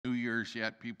Year's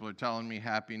yet. People are telling me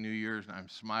Happy New Year's, and I'm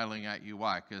smiling at you.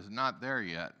 Why? Because not there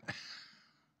yet.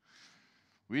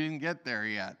 We didn't get there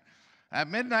yet. At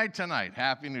midnight tonight,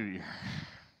 Happy New Year.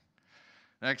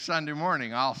 Next Sunday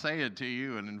morning, I'll say it to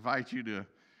you and invite you to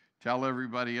tell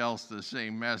everybody else the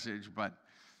same message, but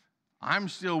I'm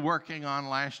still working on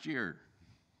last year.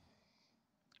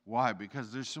 Why?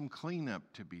 Because there's some cleanup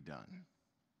to be done.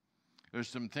 There's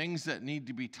some things that need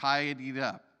to be tidied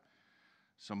up,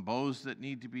 some bows that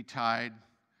need to be tied,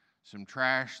 some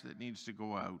trash that needs to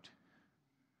go out,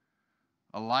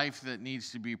 a life that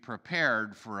needs to be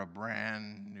prepared for a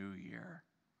brand new year.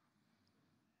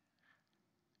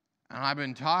 And I've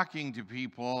been talking to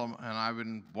people, and I've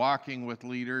been walking with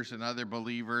leaders and other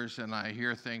believers, and I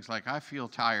hear things like, I feel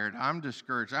tired, I'm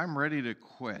discouraged, I'm ready to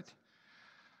quit.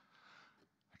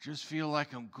 I just feel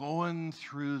like I'm going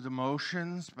through the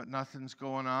motions, but nothing's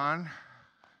going on.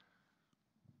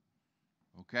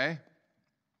 Okay?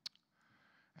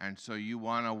 And so you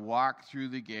want to walk through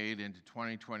the gate into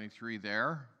 2023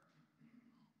 there?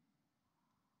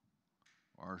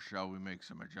 Or shall we make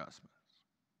some adjustments?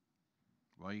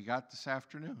 Well, you got this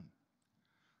afternoon,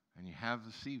 and you have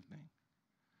this evening.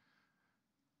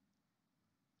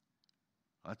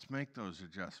 Let's make those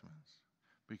adjustments.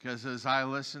 Because as I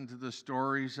listen to the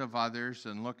stories of others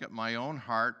and look at my own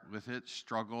heart with its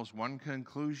struggles, one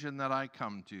conclusion that I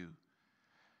come to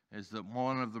is that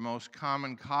one of the most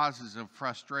common causes of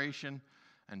frustration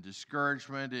and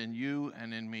discouragement in you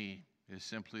and in me is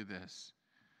simply this: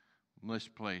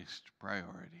 misplaced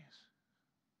priorities.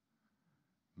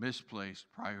 Misplaced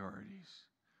priorities.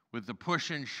 With the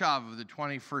push and shove of the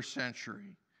 21st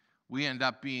century, we end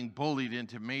up being bullied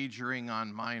into majoring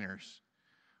on minors.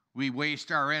 We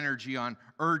waste our energy on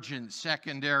urgent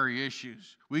secondary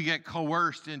issues. We get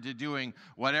coerced into doing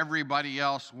what everybody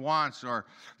else wants or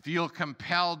feel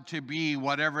compelled to be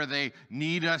whatever they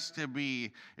need us to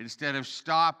be, instead of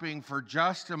stopping for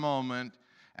just a moment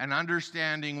and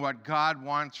understanding what God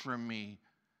wants from me.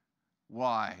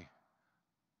 Why?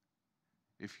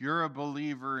 If you're a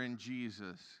believer in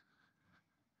Jesus,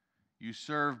 you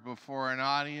serve before an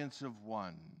audience of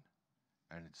one,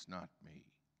 and it's not me.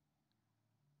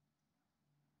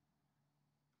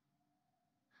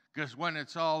 Because when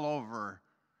it's all over,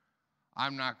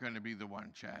 I'm not going to be the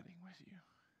one chatting with you.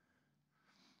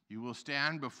 You will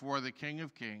stand before the King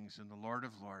of Kings and the Lord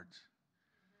of Lords,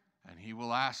 and he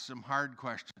will ask some hard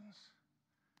questions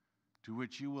to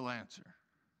which you will answer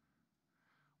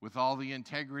with all the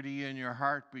integrity in your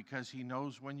heart, because he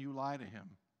knows when you lie to him.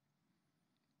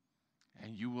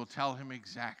 And you will tell him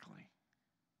exactly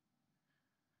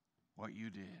what you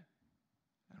did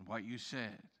and what you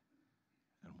said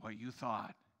and what you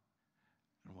thought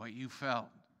and what you felt.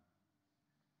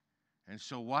 And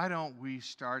so why don't we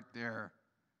start there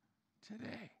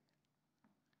today?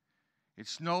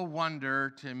 It's no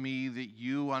wonder to me that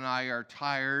you and I are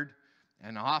tired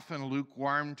and often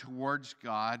lukewarm towards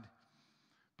God,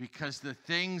 because the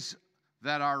things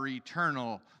that are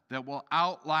eternal, that will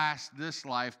outlast this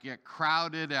life, get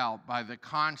crowded out by the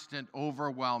constant,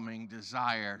 overwhelming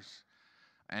desires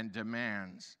and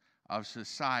demands of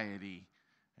society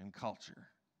and culture.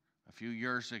 A few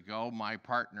years ago, my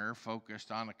partner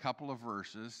focused on a couple of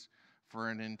verses for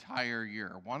an entire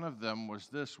year. One of them was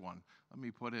this one. Let me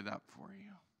put it up for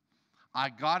you. I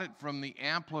got it from the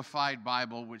Amplified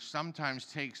Bible, which sometimes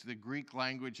takes the Greek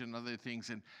language and other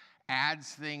things and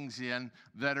adds things in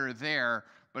that are there.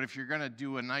 But if you're going to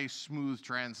do a nice, smooth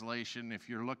translation, if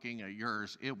you're looking at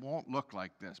yours, it won't look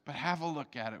like this. But have a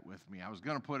look at it with me. I was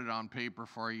going to put it on paper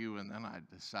for you, and then I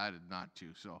decided not to.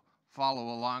 So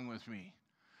follow along with me.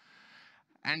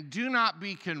 And do not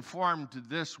be conformed to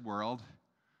this world,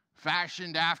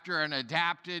 fashioned after and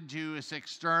adapted to its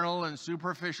external and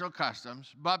superficial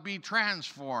customs, but be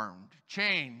transformed,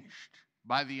 changed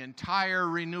by the entire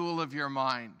renewal of your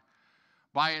mind,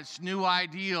 by its new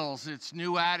ideals, its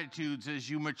new attitudes as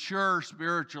you mature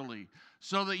spiritually,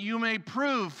 so that you may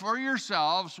prove for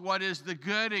yourselves what is the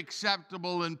good,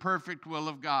 acceptable, and perfect will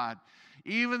of God,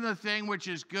 even the thing which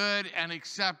is good and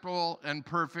acceptable and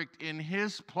perfect in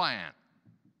his plan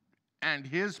and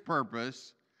his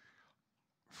purpose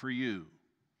for you.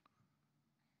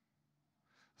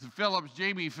 So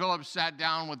J.B. Phillips sat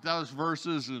down with those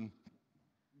verses and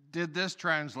did this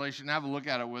translation. Have a look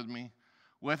at it with me.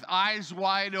 With eyes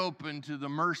wide open to the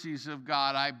mercies of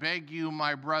God, I beg you,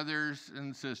 my brothers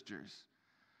and sisters,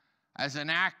 as an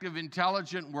act of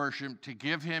intelligent worship, to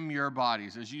give him your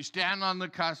bodies. As you stand on the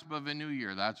cusp of a new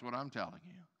year, that's what I'm telling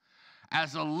you.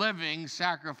 As a living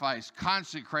sacrifice,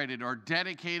 consecrated or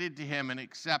dedicated to him and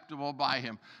acceptable by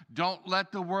him. Don't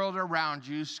let the world around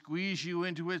you squeeze you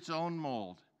into its own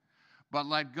mold, but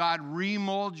let God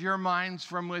remold your minds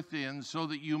from within so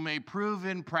that you may prove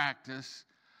in practice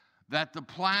that the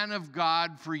plan of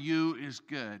God for you is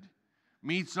good,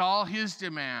 meets all his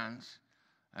demands,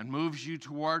 and moves you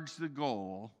towards the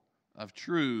goal of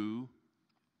true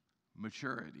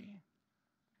maturity.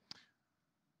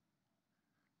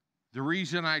 The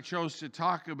reason I chose to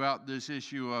talk about this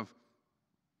issue of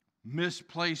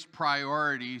misplaced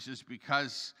priorities is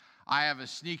because I have a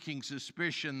sneaking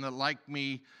suspicion that, like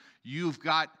me, you've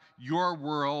got your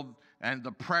world and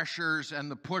the pressures and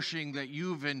the pushing that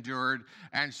you've endured.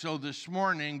 And so this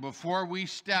morning, before we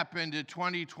step into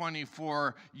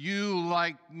 2024, you,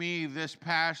 like me this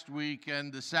past week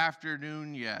and this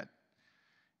afternoon yet,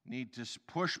 need to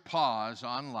push pause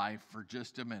on life for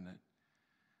just a minute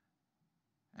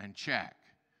and check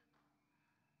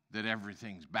that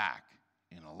everything's back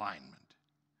in alignment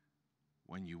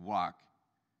when you walk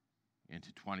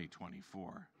into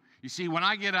 2024. You see, when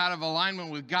I get out of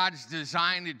alignment with God's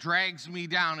design, it drags me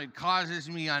down. It causes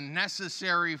me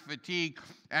unnecessary fatigue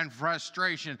and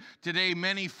frustration. Today,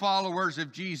 many followers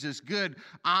of Jesus, good,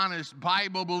 honest,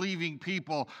 Bible-believing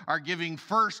people, are giving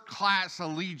first-class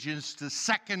allegiance to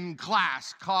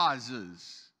second-class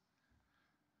causes.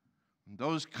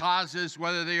 Those causes,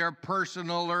 whether they are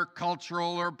personal or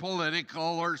cultural or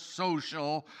political or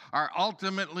social, are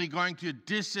ultimately going to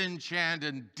disenchant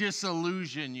and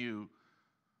disillusion you.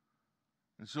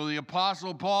 And so the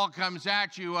Apostle Paul comes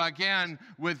at you again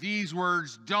with these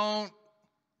words: don't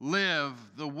live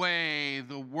the way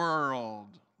the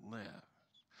world lives.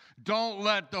 Don't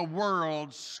let the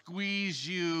world squeeze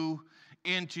you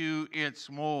into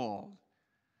its mold.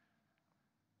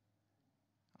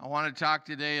 I want to talk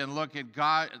today and look at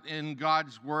God in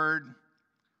God's Word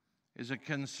is a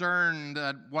concern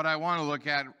that what I want to look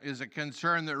at is a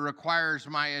concern that requires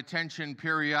my attention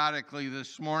periodically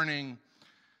this morning.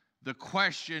 The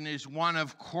question is one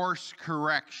of course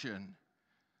correction.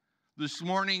 This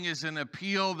morning is an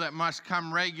appeal that must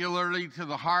come regularly to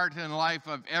the heart and life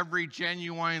of every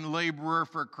genuine laborer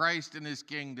for Christ and his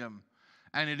kingdom.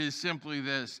 And it is simply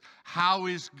this: how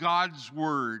is God's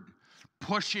Word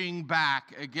pushing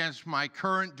back against my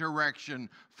current direction,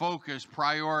 focus,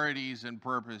 priorities, and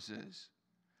purposes?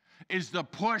 Is the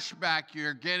pushback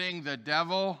you're getting the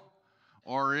devil,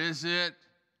 or is it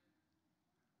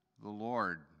the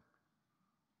Lord?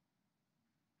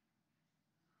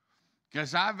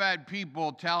 Because I've had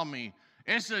people tell me,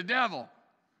 it's the devil.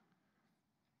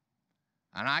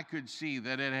 And I could see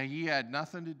that he had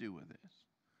nothing to do with this.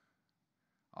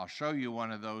 I'll show you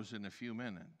one of those in a few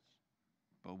minutes,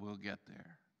 but we'll get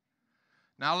there.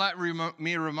 Now let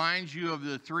me remind you of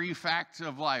the 3 facts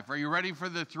of life. Are you ready for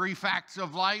the 3 facts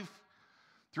of life?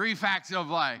 3 facts of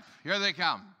life. Here they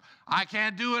come. I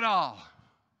can't do it all.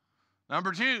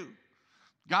 Number 2,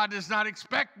 God does not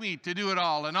expect me to do it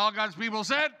all. And all God's people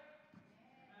said,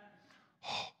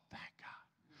 oh, thank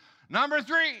God. Number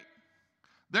 3,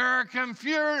 there are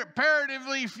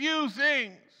comparatively few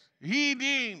things he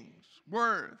deems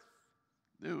worth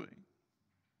doing.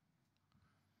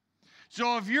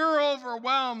 So if you're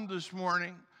overwhelmed this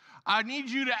morning, I need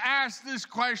you to ask this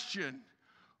question: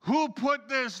 who put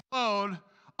this load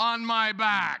on my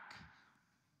back?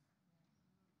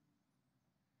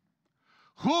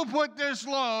 Who put this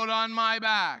load on my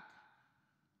back?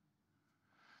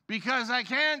 Because I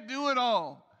can't do it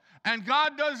all. And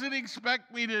God doesn't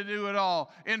expect me to do it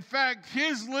all. In fact,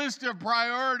 his list of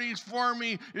priorities for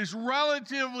me is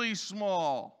relatively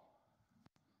small.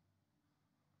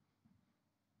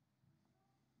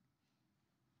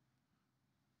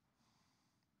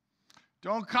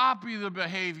 Don't copy the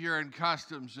behavior and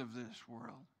customs of this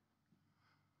world.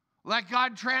 Let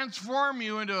God transform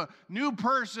you into a new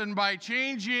person by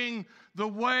changing the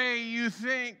way you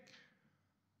think.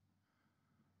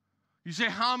 You say,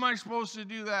 how am I supposed to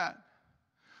do that?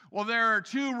 Well, there are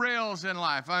 2 rails in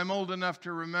life. I'm old enough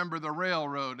to remember the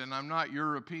railroad, and I'm not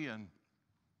European.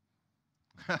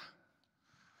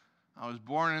 I was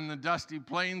born in the dusty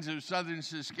plains of southern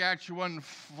Saskatchewan,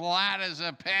 flat as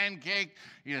a pancake.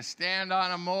 You stand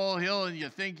on a molehill and you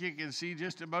think you can see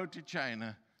just about to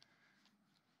China.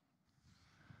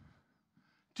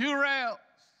 2 rails.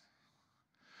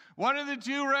 What are the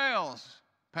 2 rails,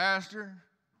 Pastor?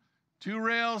 2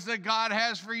 rails that God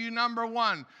has for you. Number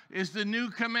 1 is the new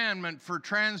commandment for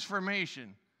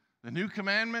transformation. The new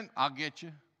commandment, I'll get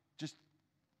you. Just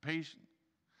patient.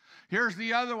 Here's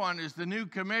the other one, is the new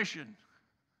commission.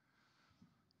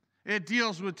 It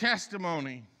deals with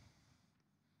testimony.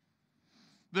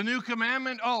 The new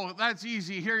commandment, oh, that's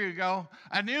easy. Here you go.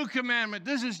 A new commandment.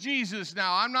 This is Jesus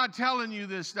now. I'm not telling you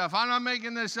this stuff. I'm not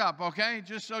making this up, okay?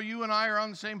 Just so you and I are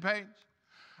on the same page.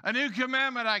 A new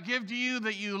commandment I give to you,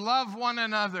 that you love one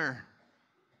another.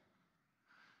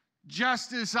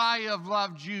 Just as I have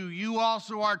loved you, you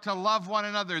also are to love one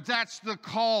another. That's the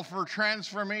call for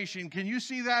transformation. Can you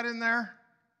see that in there?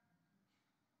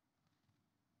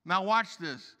 Now watch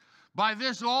this. By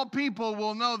this all people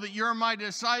will know that you're my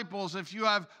disciples if you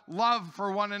have love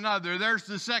for one another. There's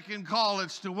the second call.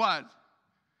 It's to what?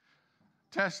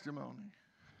 Testimony.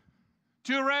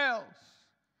 Two rails.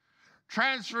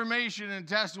 Transformation and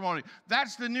testimony.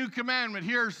 That's the new commandment.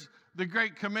 Here's the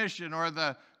Great Commission, or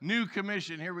the New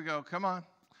Commission. Here we go. Come on.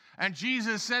 And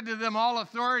Jesus said to them, all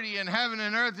authority in heaven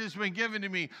and earth has been given to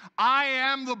me. I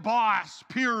am the boss,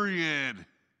 period.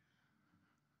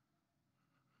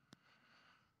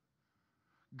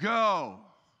 Go,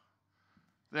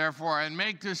 therefore, and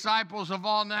make disciples of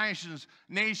all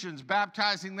nations,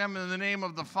 baptizing them in the name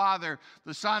of the Father,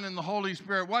 the Son, and the Holy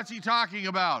Spirit. What's he talking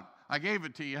about? I gave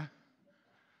it to you.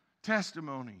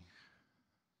 Testimony.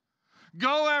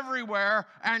 Go everywhere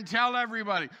and tell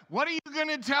everybody. What are you going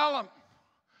to tell them?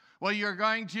 Well, you're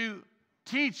going to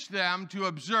teach them to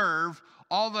observe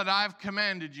all that I've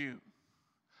commanded you.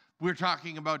 We're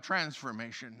talking about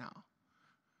transformation now.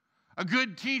 A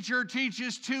good teacher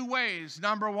teaches two ways.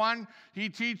 Number one, he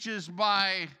teaches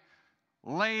by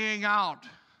laying out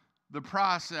the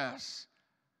process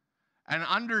and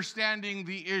understanding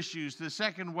the issues. The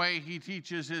second way he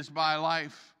teaches is by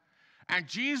life. And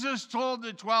Jesus told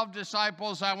the 12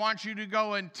 disciples, I want you to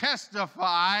go and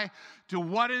testify to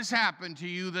what has happened to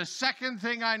you. The second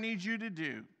thing I need you to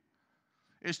do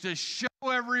is to show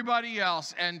everybody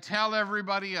else and tell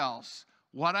everybody else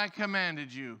what I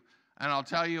commanded you. And I'll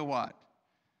tell you what,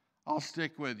 I'll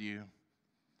stick with you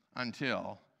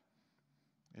until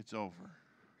it's over.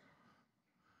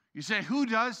 You say, who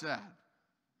does that?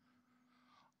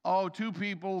 Oh, 2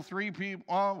 people, 3 people.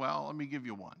 Oh, well, let me give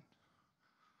you one.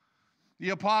 The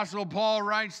Apostle Paul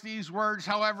writes these words,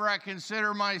 however, I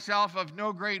consider myself of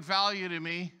no great value to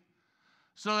me,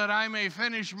 so that I may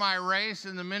finish my race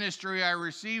in the ministry I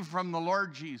received from the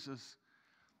Lord Jesus,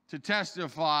 to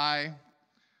testify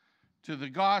to the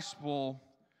gospel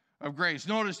of grace.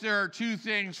 Notice there are 2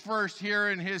 things first here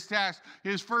in his task.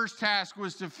 His first task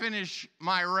was to finish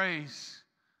my race.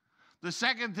 The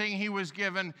second thing he was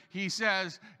given, he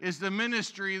says, is the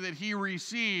ministry that he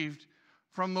received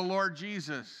from the Lord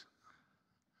Jesus.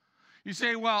 You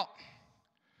say, well,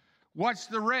 what's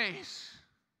the race?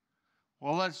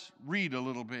 Well, let's read a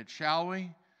little bit, shall we?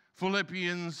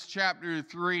 Philippians chapter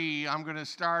 3, I'm going to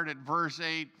start at verse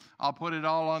 8. I'll put it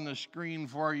all on the screen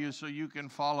for you so you can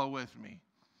follow with me.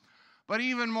 But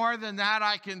even more than that,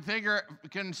 I can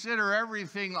consider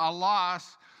everything a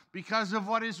loss because of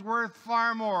what is worth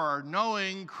far more,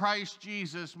 knowing Christ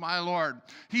Jesus my Lord.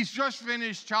 He's just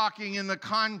finished talking in the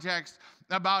context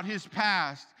about his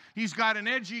past. He's got an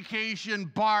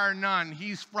education bar none.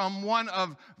 He's from one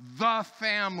of the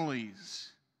families.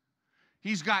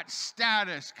 He's got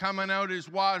status coming out his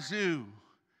wazoo.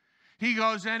 He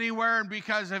goes anywhere, and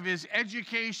because of his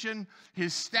education,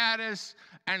 his status,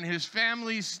 and his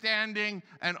family's standing,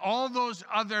 and all those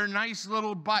other nice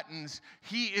little buttons,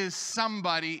 he is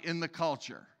somebody in the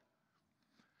culture.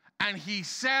 And he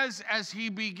says as he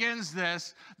begins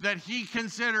this that he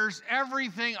considers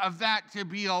everything of that to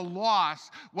be a loss.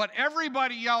 What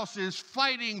everybody else is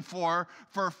fighting for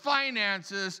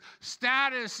finances,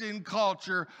 status in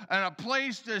culture, and a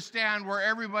place to stand where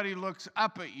everybody looks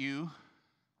up at you,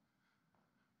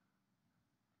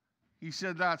 he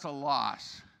said that's a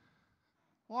loss.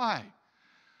 Why?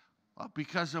 Well,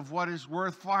 because of what is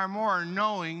worth far more,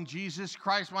 knowing Jesus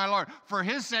Christ my Lord. For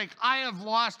his sake, I have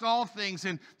lost all things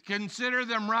and consider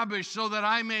them rubbish so that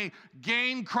I may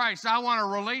gain Christ. I want a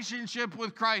relationship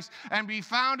with Christ and be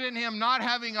found in him, not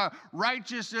having a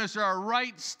righteousness or a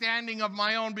right standing of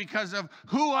my own because of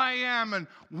who I am and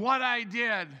what I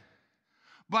did,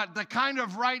 but the kind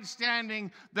of right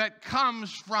standing that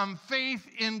comes from faith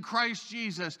in Christ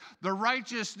Jesus, the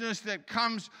righteousness that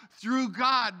comes through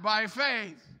God by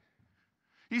faith.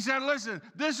 He said, listen,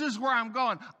 this is where I'm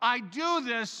going. I do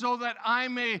this so that I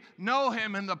may know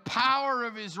him in the power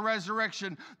of his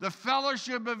resurrection, the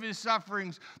fellowship of his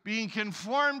sufferings, being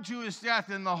conformed to his death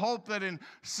in the hope that in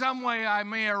some way I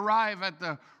may arrive at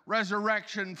the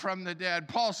resurrection from the dead.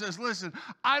 Paul says, listen,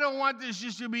 I don't want this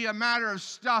just to be a matter of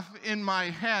stuff in my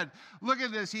head. Look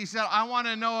at this. He said, I want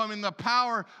to know him in the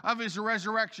power of his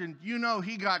resurrection. You know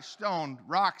he got stoned.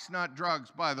 Rocks, not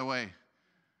drugs, by the way.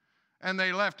 And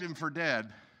they left him for dead.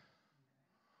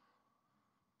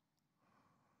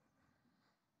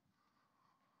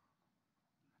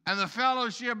 And the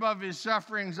fellowship of his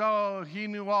sufferings, oh, he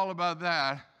knew all about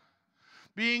that.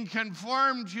 being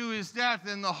conformed to his death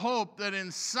in the hope that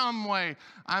in some way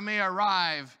I may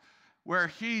arrive where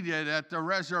he did at the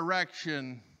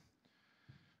resurrection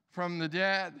from the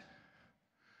dead.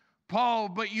 Paul,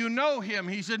 but you know him.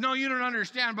 He said, no, you don't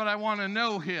understand, but I want to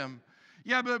know him.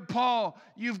 Yeah, but Paul,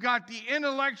 you've got the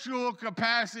intellectual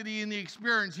capacity and the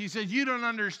experience. He said, you don't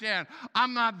understand.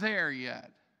 I'm not there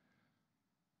yet.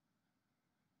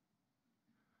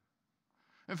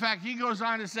 In fact, he goes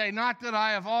on to say, not that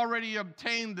I have already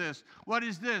obtained this. What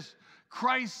is this?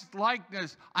 Christ's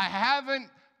likeness. I haven't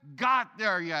got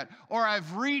there yet, or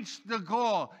I've reached the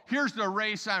goal. Here's the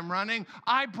race I'm running.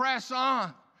 I press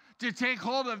on to take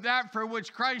hold of that for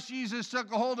which Christ Jesus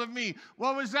took a hold of me.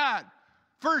 What was that?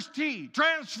 First T,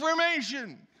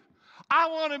 transformation. I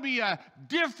want to be a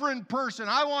different person.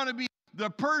 I want to be the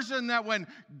person that when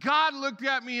God looked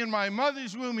at me in my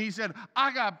mother's womb, he said,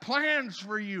 I got plans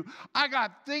for you. I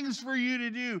got things for you to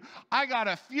do. I got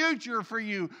a future for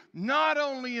you, not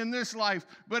only in this life,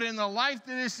 but in the life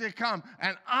that is to come.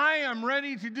 And I am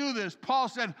ready to do this. Paul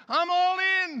said, I'm all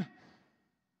in.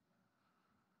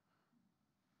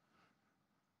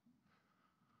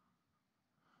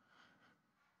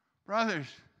 Brothers,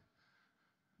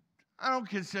 I don't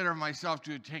consider myself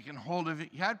to have taken hold of it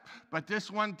yet, but this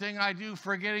one thing I do,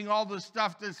 forgetting all the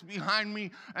stuff that's behind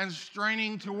me and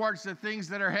straining towards the things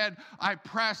that are ahead, I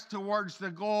press towards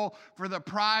the goal for the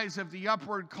prize of the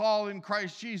upward call in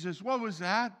Christ Jesus. What was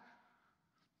that?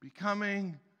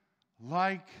 Becoming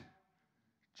like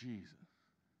Jesus.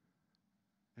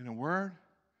 In a word,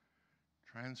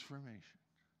 transformation.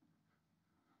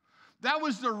 That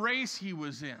was the race he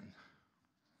was in.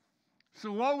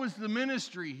 So what was the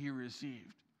ministry he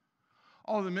received?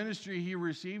 Oh, the ministry he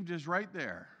received is right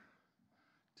there.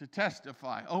 To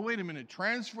testify. Oh, wait a minute.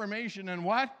 Transformation and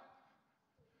what?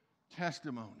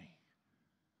 Testimony.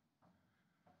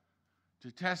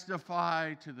 To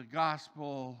testify to the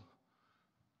gospel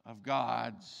of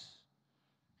God's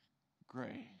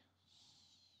grace.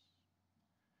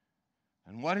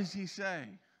 And what does he say?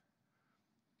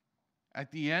 At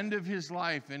the end of his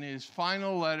life, in his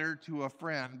final letter to a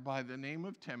friend by the name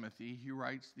of Timothy, he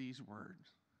writes these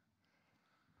words.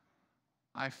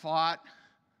 I fought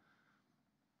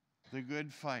the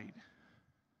good fight.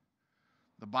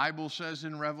 The Bible says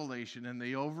in Revelation, and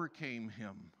they overcame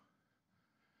him.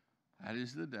 That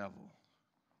is the devil.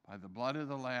 By the blood of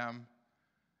the Lamb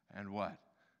and what?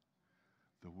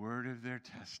 The word of their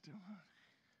testimony.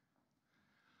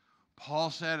 Paul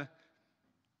said,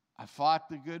 I fought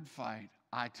the good fight,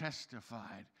 I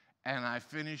testified, and I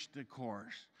finished the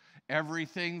course.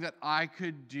 Everything that I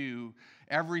could do,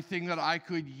 everything that I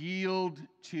could yield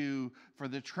to for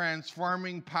the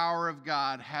transforming power of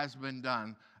God has been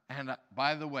done. And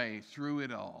by the way, through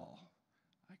it all,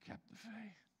 I kept the faith.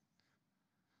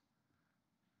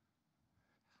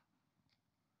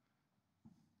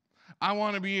 I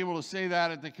want to be able to say that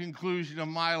at the conclusion of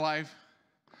my life,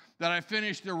 that I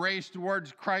finished the race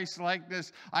towards Christ's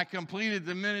likeness. I completed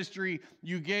the ministry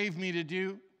you gave me to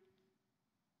do.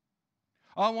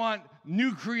 I want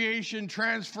new creation,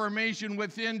 transformation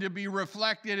within to be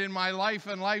reflected in my life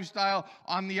and lifestyle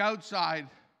on the outside.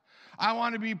 I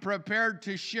want to be prepared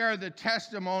to share the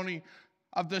testimony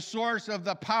of the source of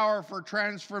the power for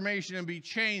transformation and be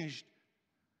changed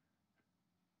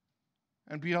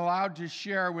and be allowed to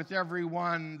share with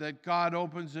everyone that God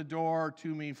opens the door to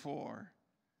me for,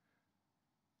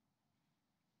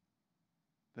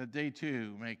 that they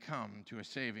too may come to a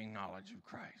saving knowledge of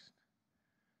Christ.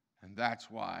 And that's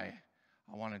why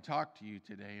I want to talk to you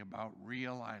today about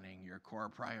realigning your core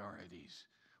priorities.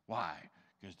 Why?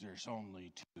 Because there's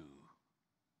only two.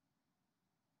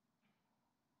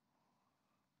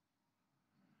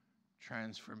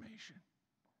 Transformation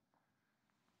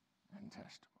and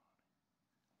testimony.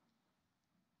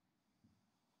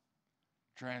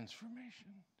 Transformation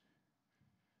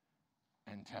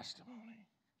and testimony.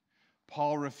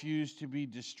 Paul refused to be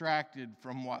distracted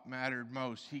from what mattered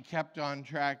most. He kept on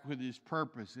track with his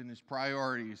purpose and his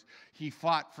priorities. He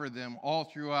fought for them all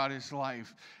throughout his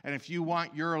life. And if you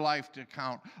want your life to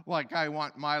count, like I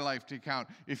want my life to count,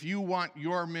 if you want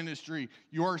your ministry,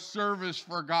 your service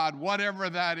for God, whatever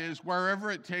that is,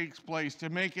 wherever it takes place, to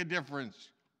make a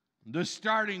difference, the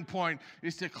starting point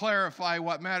is to clarify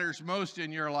what matters most in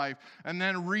your life and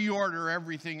then reorder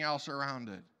everything else around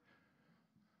it.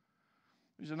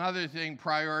 There's another thing,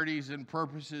 priorities and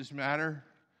purposes matter.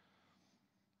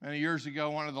 Many years ago,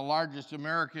 one of the largest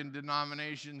American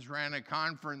denominations ran a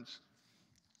conference.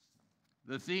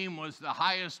 The theme was the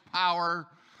highest power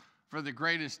for the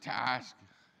greatest task.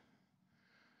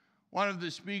 One of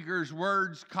the speaker's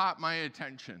words caught my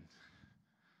attention.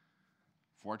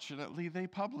 Fortunately, they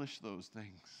published those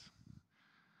things.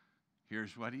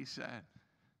 Here's what he said.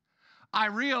 I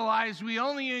realize we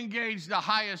only engage the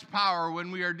highest power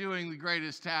when we are doing the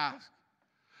greatest task.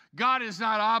 God is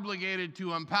not obligated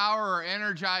to empower or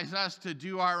energize us to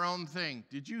do our own thing.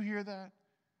 Did you hear that?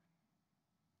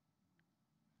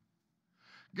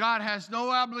 God has no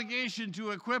obligation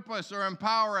to equip us or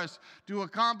empower us to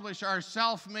accomplish our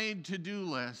self-made to-do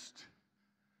list.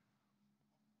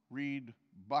 Read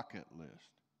bucket list.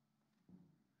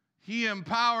 He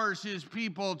empowers his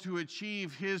people to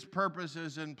achieve his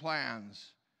purposes and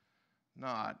plans,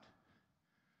 not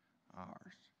ours.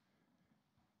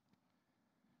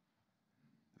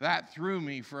 That threw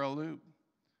me for a loop,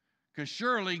 because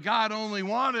surely God only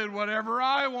wanted whatever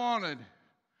I wanted.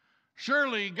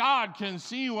 Surely God can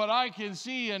see what I can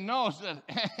see and knows that,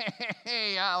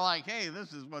 hey,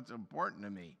 this is what's important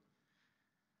to me.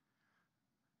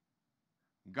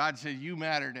 God said, you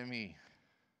matter to me.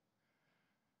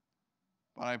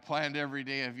 But I planned every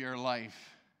day of your life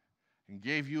and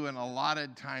gave you an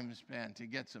allotted time span to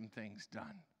get some things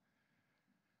done.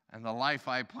 And the life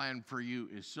I planned for you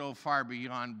is so far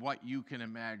beyond what you can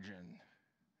imagine.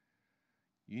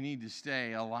 You need to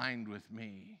stay aligned with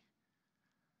me.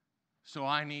 So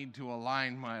I need to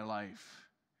align my life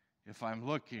if I'm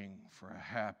looking for a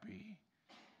happy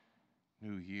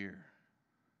new year.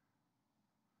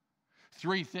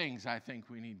 3 things I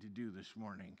think we need to do this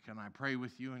morning. Can I pray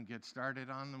with you and get started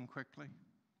on them quickly?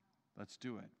 Let's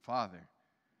do it. Father,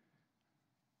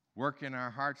 work in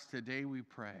our hearts today, we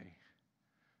pray.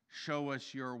 Show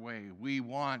us your way. We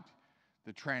want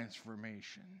the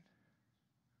transformation.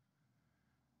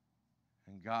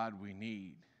 And God, we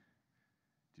need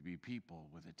to be people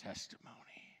with a testimony.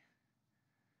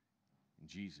 In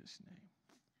Jesus'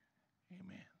 name,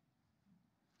 amen.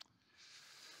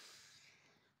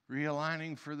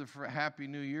 Realigning for the Happy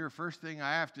New Year. First thing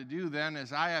I have to do then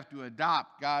is I have to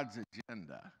adopt God's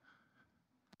agenda.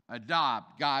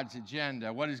 Adopt God's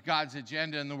agenda. What is God's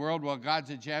agenda in the world? Well, God's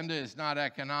agenda is not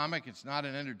economic. It's not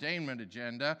an entertainment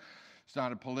agenda. It's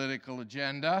not a political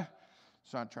agenda.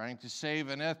 It's not trying to save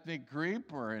an ethnic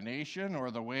group or a nation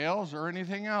or the whales or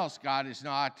anything else. God is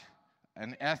not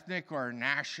an ethnic or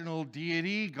national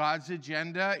deity. God's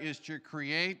agenda is to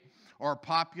create or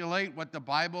populate what the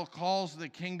Bible calls the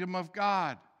kingdom of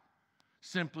God.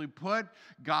 Simply put,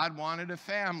 God wanted a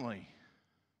family.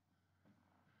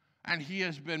 And he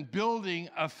has been building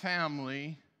a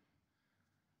family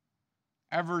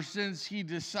ever since he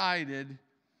decided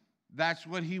that's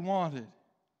what he wanted.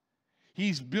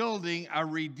 He's building a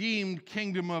redeemed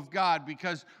kingdom of God,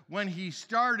 because when he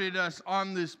started us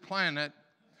on this planet,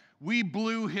 we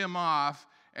blew him off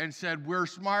and said, we're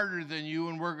smarter than you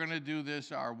and we're going to do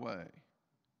this our way.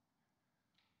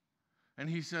 And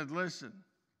he said, listen,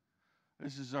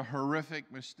 this is a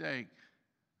horrific mistake,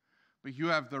 but you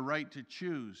have the right to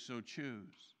choose, so choose.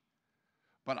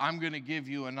 But I'm going to give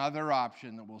you another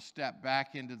option that will step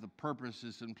back into the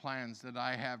purposes and plans that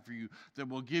I have for you, that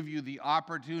will give you the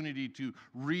opportunity to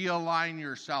realign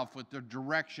yourself with the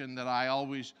direction that I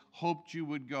always hoped you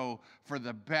would go for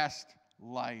the best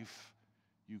life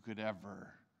you could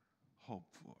ever hope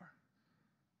for.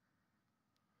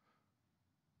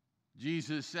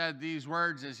 Jesus said these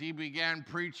words as he began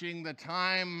preaching, the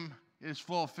time is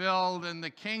fulfilled and the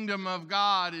kingdom of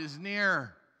God is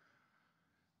near.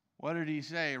 What did he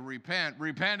say? Repent.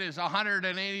 Repent is a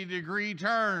 180-degree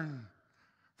turn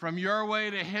from your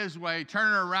way to his way.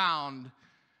 Turn around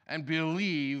and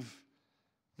believe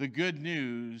the good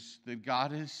news that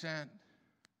God has sent.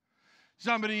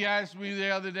 Somebody asked me the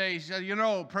other day, he said, you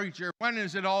know, preacher, when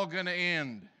is it all going to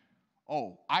end?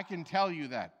 Oh, I can tell you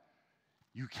that.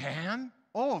 You can?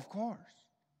 Oh, of course.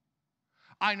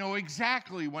 I know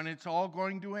exactly when it's all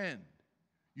going to end.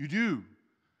 You do.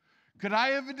 Could I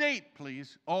have a date,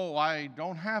 please? Oh, I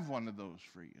don't have one of those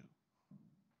for you.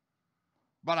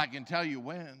 But I can tell you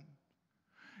when.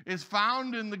 It's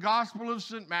found in the Gospel of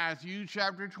St. Matthew,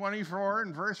 chapter 24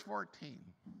 and verse 14.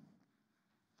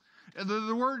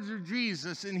 The words of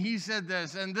Jesus, and he said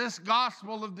this, and this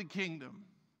gospel of the kingdom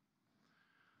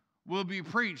will be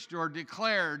preached or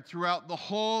declared throughout the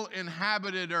whole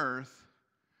inhabited earth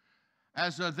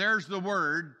as there's the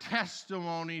word,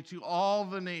 testimony to all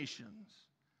the nations.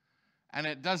 And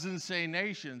it doesn't say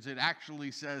nations, it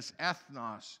actually says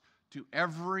ethnos, to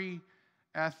every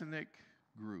ethnic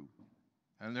group.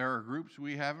 And there are groups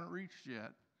we haven't reached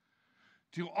yet.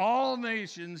 To all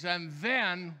nations, and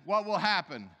then what will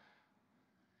happen?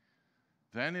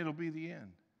 Then it'll be the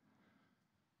end.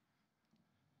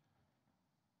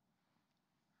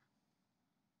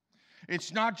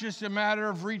 It's not just a matter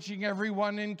of reaching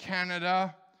everyone in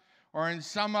Canada or in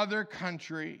some other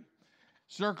country.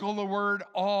 Circle the word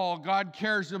all. God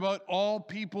cares about all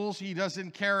peoples. He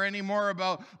doesn't care anymore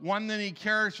about one than he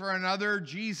cares for another.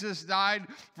 Jesus died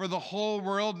for the whole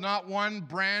world, not one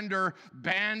brand or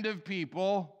band of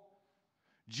people.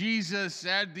 Jesus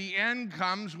said the end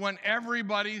comes when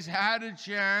everybody's had a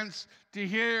chance to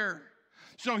hear.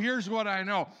 So here's what I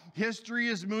know. History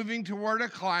is moving toward a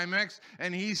climax,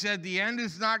 and he said the end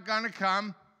is not going to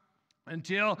come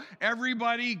until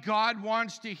everybody God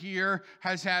wants to hear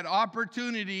has had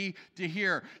opportunity to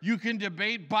hear. You can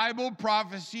debate Bible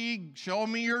prophecy. Show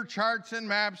me your charts and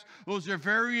maps. Those are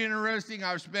very interesting.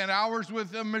 I've spent hours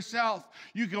with them myself.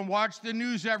 You can watch the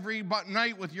news every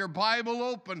night with your Bible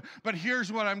open. But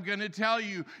here's what I'm going to tell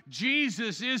you.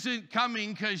 Jesus isn't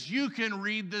coming because you can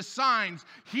read the signs.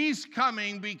 He's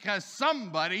coming because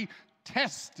somebody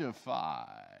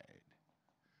testified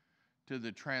to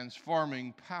the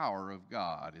transforming power of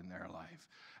God in their life.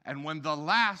 And when the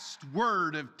last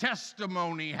word of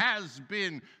testimony has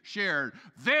been shared,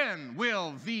 then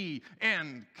will the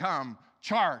end come,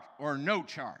 chart or no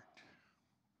chart.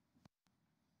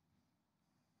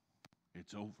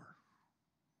 It's over.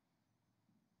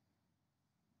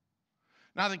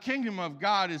 Now, the kingdom of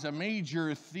God is a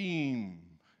major theme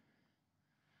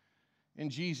in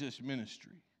Jesus'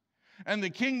 ministry. And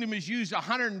the kingdom is used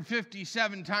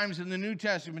 157 times in the New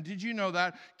Testament. Did you know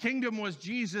that? Kingdom was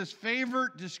Jesus'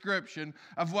 favorite description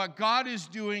of what God is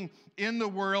doing in the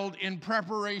world in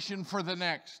preparation for the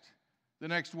next. The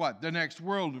next what? The next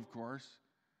world, of course.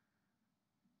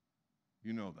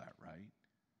 You know that, right?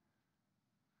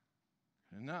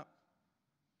 Enough.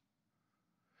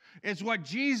 It's what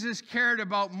Jesus cared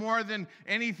about more than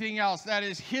anything else. That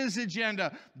is his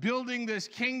agenda, building this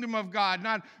kingdom of God,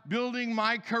 not building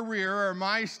my career or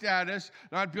my status,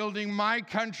 not building my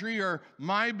country or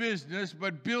my business,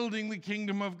 but building the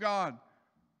kingdom of God.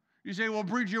 You say, well,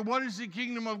 preacher, what does the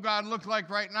kingdom of God look like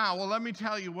right now? Well, let me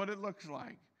tell you what it looks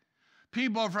like.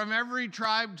 People from every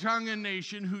tribe, tongue, and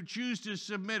nation who choose to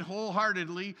submit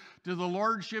wholeheartedly to the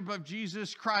lordship of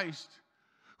Jesus Christ,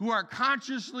 who are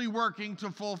consciously working to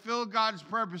fulfill God's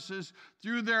purposes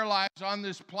through their lives on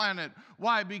this planet.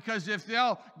 Why? Because if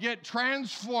they'll get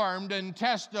transformed and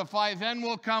testify, then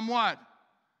will come what?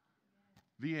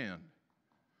 The end.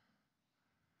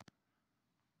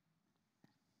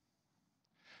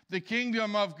 The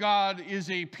kingdom of God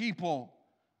is a people.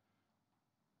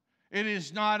 It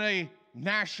is not a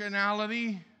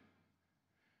nationality.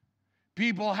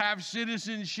 People have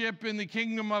citizenship in the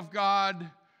kingdom of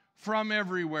God from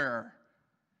everywhere.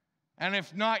 And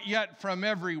if not yet from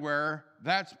everywhere,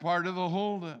 that's part of the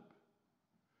holdup.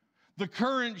 The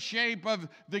current shape of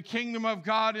the kingdom of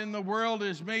God in the world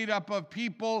is made up of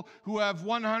people who have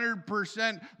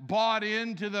 100% bought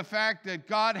into the fact that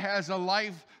God has a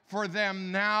life for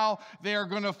them now. They are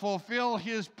going to fulfill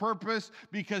his purpose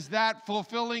because that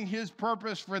fulfilling his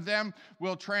purpose for them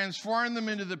will transform them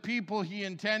into the people he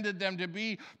intended them to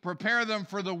be, prepare them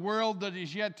for the world that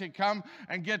is yet to come,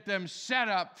 and get them set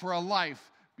up for a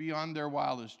life beyond their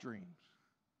wildest dreams.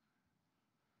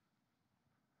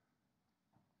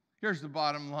 Here's the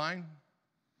bottom line.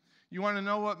 You want to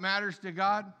know what matters to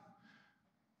God?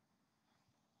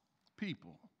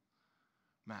 People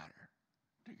matter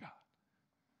to God.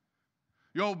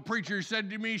 The old preacher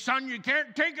said to me, son, you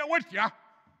can't take it with you.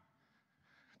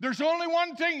 There's only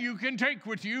one thing you can take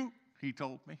with you, he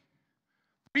told me.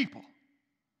 People.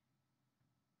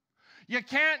 You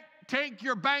can't take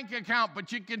your bank account,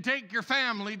 but you can take your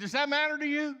family. Does that matter to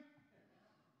you?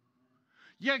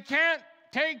 You can't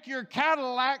take your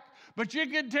Cadillac, but you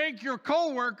can take your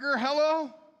coworker.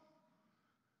 Hello?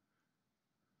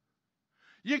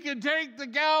 You can take the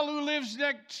gal who lives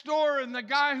next door and the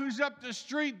guy who's up the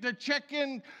street, the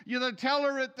check-in, the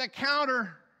teller at the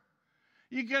counter.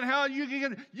 He'll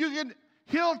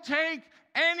take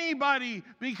anybody,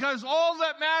 because all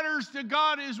that matters to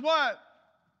God is what?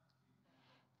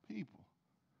 People.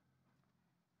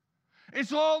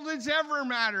 It's all that's ever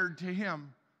mattered to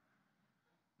him.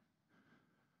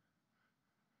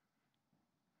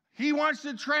 He wants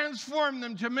to transform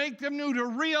them, to make them new, to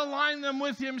realign them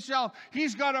with himself.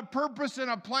 He's got a purpose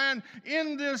and a plan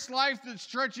in this life that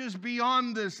stretches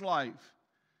beyond this life.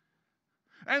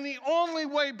 And the only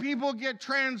way people get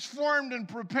transformed and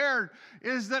prepared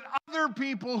is that other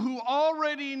people who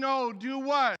already know do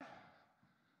what?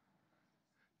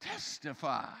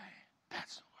 Testify.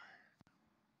 That's the word.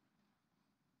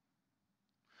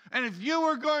 And if you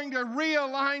were going to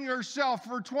realign yourself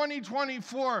for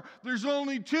 2024, there's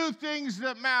only two things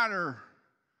that matter.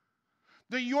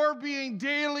 that you're being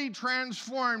daily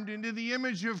transformed into the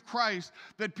image of Christ,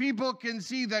 that people can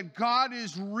see that God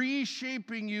is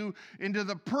reshaping you into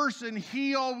the person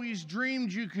He always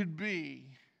dreamed you could be.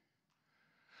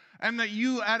 And that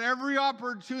you, at every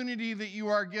opportunity that you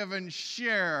are given,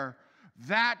 share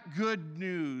that good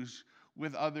news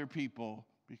with other people,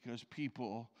 because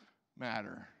people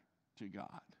matter to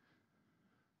God.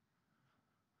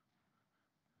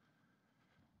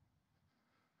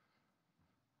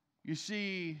 You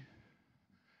see,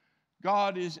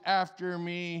 God is after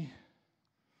me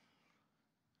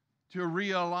to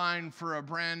realign for a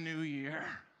brand new year.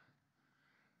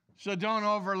 So don't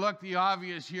overlook the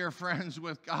obvious here, friends,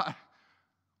 with God.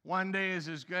 One day is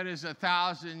as good as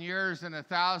 1,000 years, and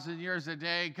 1,000 years a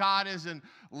day. God isn't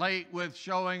late with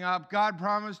showing up. God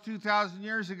promised 2,000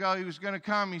 years ago He was going to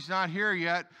come. He's not here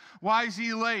yet. Why is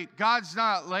He late? God's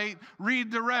not late.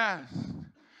 Read the rest.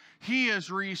 He is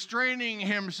restraining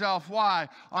Himself. Why?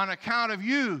 On account of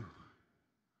you.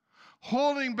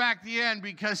 Holding back the end,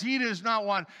 because He does not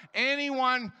want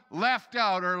anyone left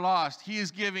out or lost. He is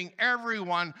giving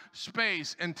everyone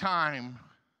space and time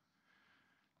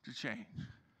to change.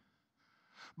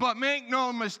 But make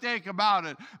no mistake about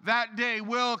it, that day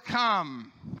will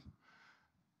come.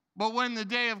 But when the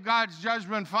day of God's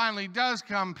judgment finally does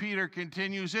come, Peter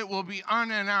continues, it will be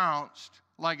unannounced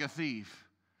like a thief.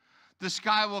 The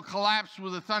sky will collapse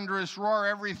with a thunderous roar,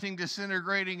 everything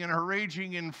disintegrating in a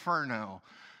raging inferno.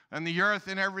 And the earth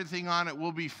and everything on it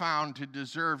will be found to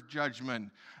deserve judgment.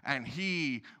 And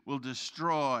He will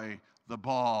destroy the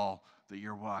ball that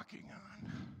you're walking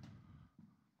on.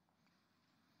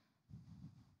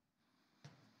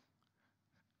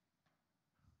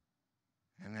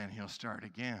 And then He'll start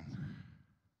again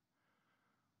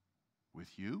with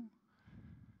you.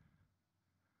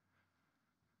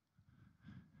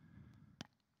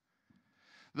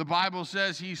 The Bible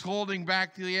says He's holding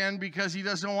back to the end because He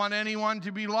doesn't want anyone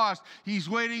to be lost. He's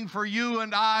waiting for you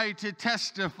and I to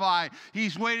testify.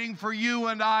 He's waiting for you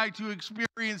and I to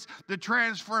experience the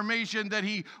transformation that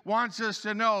He wants us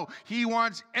to know. He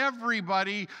wants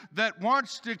everybody that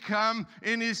wants to come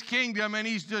in His kingdom, and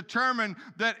He's determined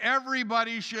that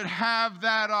everybody should have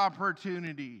that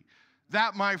opportunity.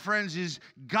 That, my friends, is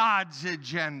God's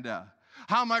agenda.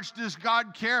 How much does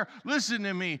God care? Listen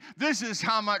to me. This is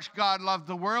how much God loved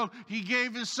the world. He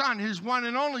gave His Son, His one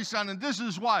and only Son, and this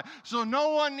is why. So no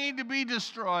one need to be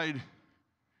destroyed.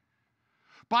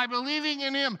 By believing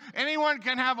in Him, anyone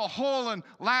can have a whole and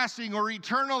lasting or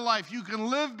eternal life. You can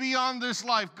live beyond this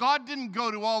life. God didn't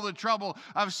go to all the trouble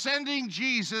of sending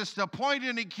Jesus to point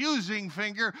an accusing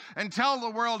finger and tell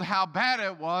the world how bad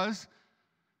it was.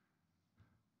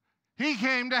 He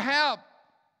came to help.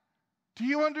 Do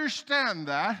you understand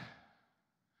that?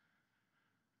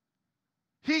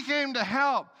 He came to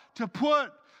help, to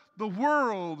put the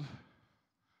world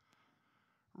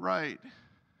right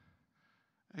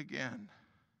again.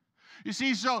 You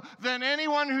see, so then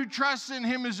anyone who trusts in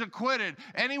Him is acquitted.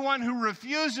 Anyone who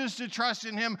refuses to trust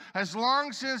in Him has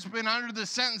long since been under the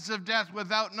sentence of death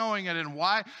without knowing it. And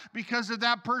why? Because of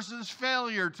that person's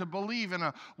failure to believe in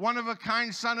a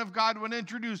one-of-a-kind Son of God when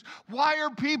introduced. Why are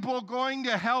people going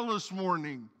to hell this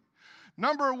morning?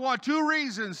 Number one, two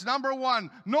reasons. Number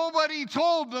one, nobody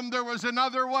told them there was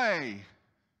another way.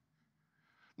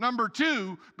 Number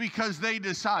two, because they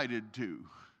decided to.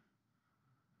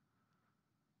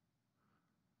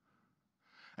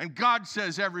 And God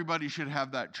says everybody should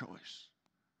have that choice.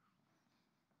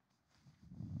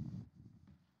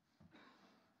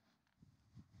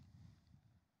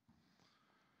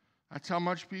 That's how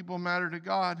much people matter to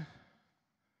God.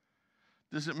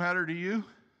 Does it matter to you?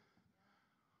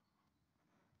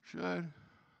 Should.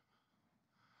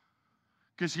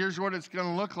 Because here's what it's going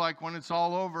to look like when it's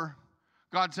all over.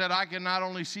 God said, I can not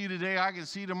only see today, I can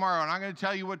see tomorrow. And I'm going to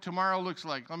tell you what tomorrow looks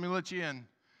like. Let me let you in.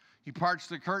 He parts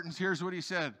the curtains. Here's what He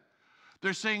said.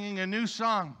 They're singing a new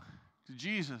song to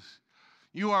Jesus.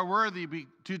 You are worthy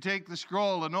to take the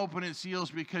scroll and open its seals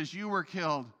because you were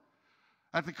killed.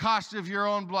 At the cost of your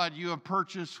own blood, you have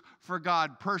purchased for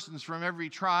God persons from every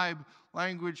tribe,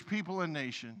 language, people, and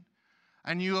nation.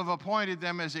 And you have appointed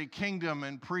them as a kingdom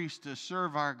and priests to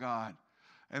serve our God.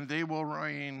 And they will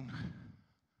reign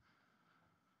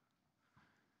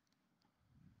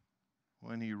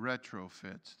when He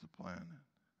retrofits the planet.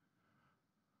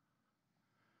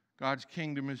 God's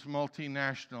kingdom is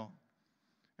multinational.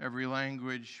 Every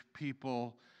language,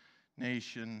 people,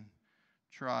 nation,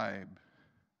 tribe,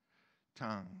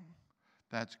 tongue.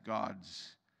 That's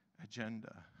God's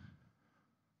agenda.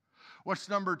 What's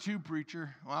number two,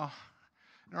 preacher? Well,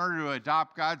 in order to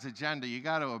adopt God's agenda, you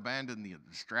got to abandon the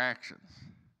distractions.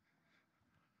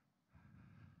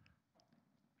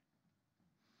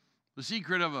 The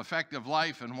secret of effective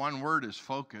life in one word is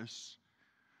focus.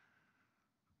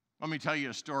 Let me tell you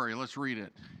a story. Let's read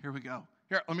it. Here we go.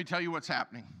 Here, let me tell you what's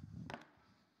happening.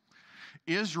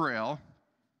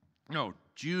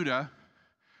 Judah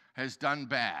has done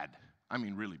bad. I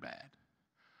mean, really bad.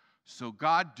 So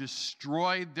God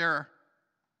destroyed their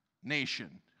nation.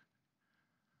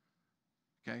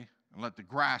 Okay? And let the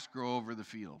grass grow over the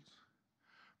fields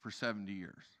for 70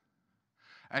 years.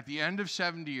 At the end of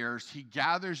 70 years, he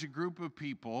gathers a group of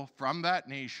people from that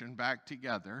nation back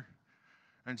together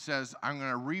and says, I'm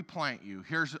going to replant you.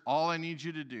 Here's all I need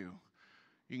you to do.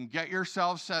 You can get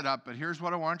yourself set up, but here's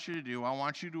what I want you to do. I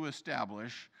want you to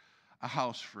establish a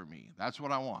house for me. That's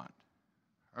what I want.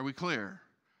 Are we clear?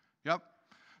 Yep.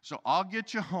 So I'll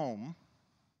get you home,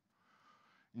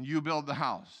 and you build the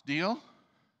house. Deal?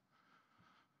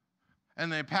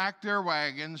 And they packed their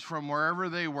wagons from wherever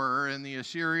they were in the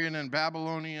Assyrian and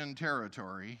Babylonian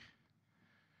territory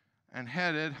and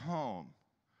headed home.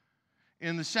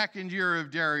 In the second year of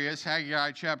Darius,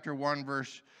 Haggai chapter 1,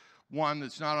 verse 1,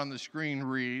 that's not on the screen,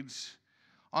 reads,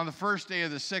 on the first day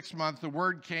of the 6th month, the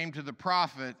word came to the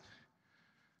prophet,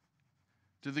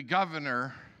 to the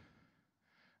governor,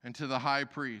 and to the high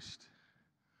priest.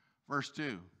 Verse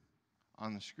 2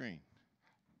 on the screen.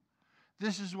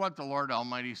 This is what the Lord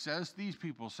Almighty says. These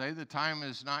people say the time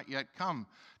has not yet come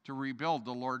to rebuild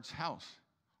the Lord's house.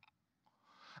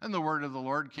 And the word of the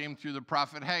Lord came through the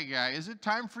prophet Haggai. Is it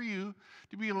time for you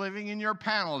to be living in your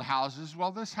paneled houses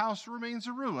while this house remains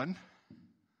a ruin?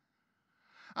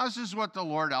 This is what the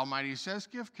Lord Almighty says.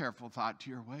 Give careful thought to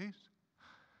your ways.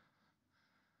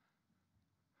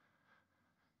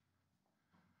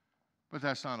 But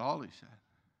that's not all he said.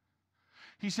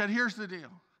 He said, here's the deal.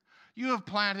 You have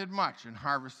planted much and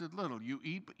harvested little. You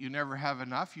eat, but you never have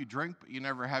enough. You drink, but you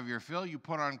never have your fill. You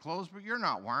put on clothes, but you're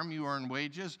not warm. You earn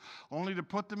wages, only to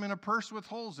put them in a purse with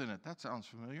holes in it. That sounds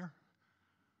familiar.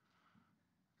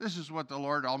 This is what the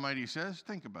Lord Almighty says.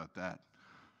 Think about that.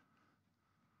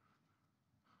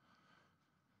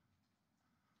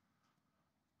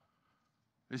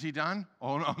 Is he done?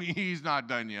 Oh, no, he's not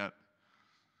done yet.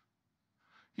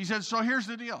 He said, so here's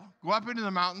the deal. Go up into the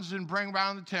mountains and bring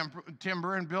down the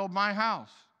timber and build my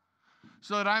house,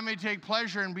 so that I may take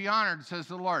pleasure and be honored, says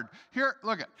the Lord. Here,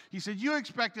 look at. He said, you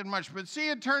expected much, but see,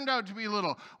 it turned out to be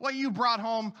little. What you brought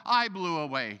home, I blew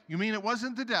away. You mean it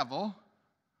wasn't the devil?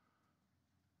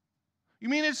 You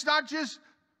mean it's not just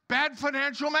bad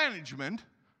financial management?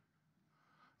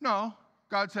 No,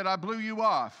 God said, I blew you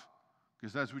off,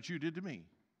 because that's what you did to me.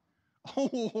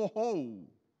 Oh,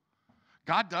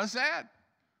 God does that?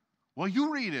 Well,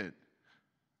 you read it.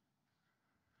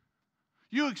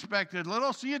 You expected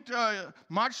little, see it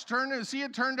see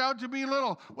it turned out to be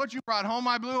little. What you brought home,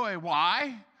 I blew away.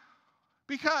 Why?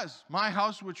 Because my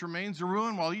house, which remains a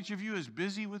ruin, while each of you is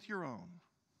busy with your own.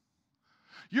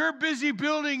 You're busy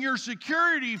building your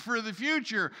security for the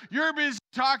future. You're busy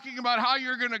talking about how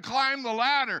you're going to climb the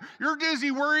ladder. You're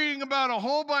busy worrying about a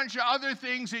whole bunch of other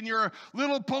things in your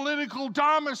little political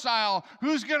domicile.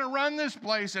 Who's going to run this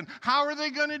place, and how are they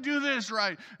going to do this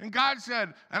right? And God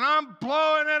said, and I'm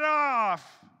blowing it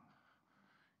off.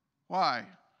 Why?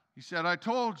 He said, I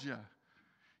told you.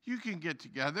 You can get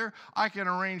together. I can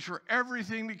arrange for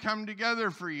everything to come together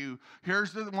for you.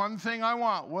 Here's the one thing I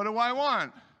want. What do I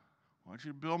want? I want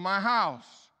you to build my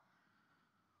house.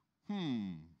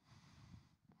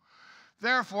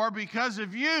 Therefore, because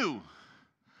of you,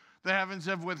 the heavens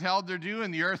have withheld their dew,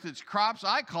 and the earth its crops.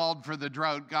 I called for the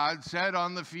drought, God said,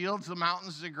 on the fields, the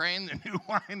mountains, the grain, the new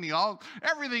wine, the olive,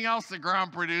 everything else the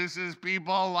ground produces,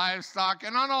 people, livestock,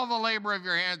 and on all the labor of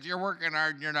your hands. You're working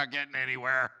hard and you're not getting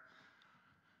anywhere.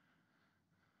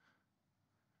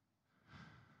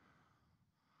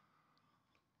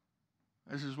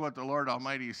 This is what the Lord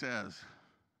Almighty says.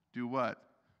 Do what?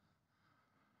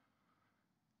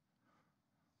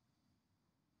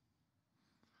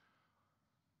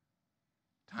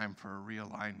 Time for a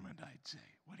realignment, I'd say.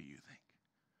 What do you think?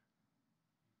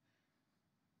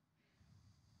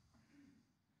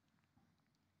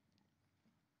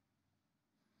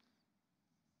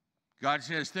 God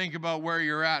says, think about where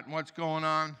you're at and what's going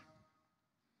on.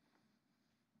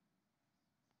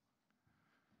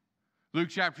 Luke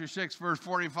chapter 6, verse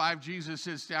 45, Jesus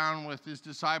sits down with his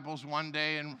disciples one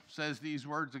day and says these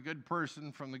words, a good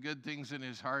person from the good things in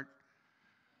his heart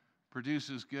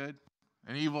produces good.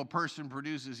 An evil person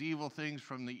produces evil things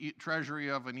from the treasury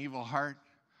of an evil heart.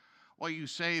 What you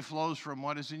say flows from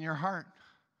what is in your heart.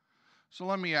 So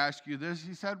let me ask you this.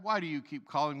 He said, why do you keep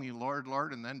calling me Lord,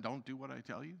 Lord, and then don't do what I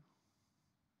tell you?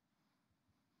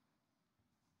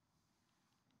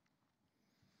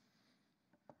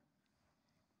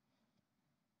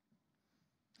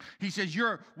 He says,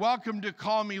 you're welcome to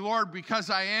call me Lord because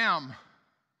I am.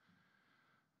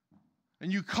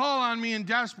 And you call on me in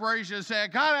desperation and say, I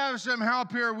got to have some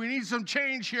help here. We need some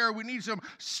change here. We need some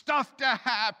stuff to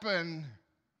happen.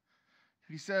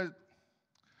 He said,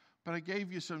 but I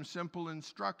gave you some simple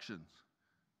instructions.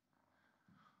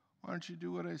 Why don't you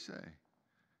do what I say?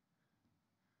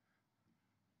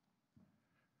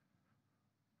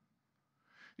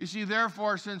 You see,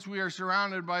 therefore, since we are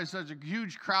surrounded by such a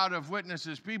huge crowd of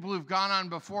witnesses, people who've gone on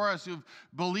before us, who've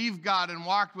believed God and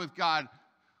walked with God,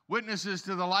 witnesses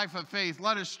to the life of faith,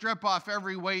 let us strip off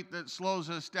every weight that slows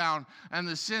us down and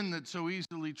the sin that so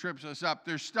easily trips us up.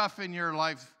 There's stuff in your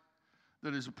life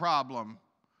that is a problem,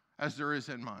 as there is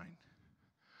in mine.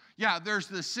 Yeah, there's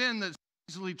the sin that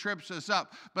easily trips us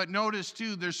up, but notice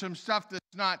too, there's some stuff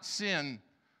that's not sin.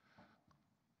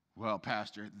 Well,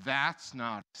 Pastor, that's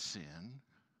not sin.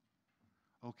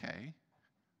 Okay,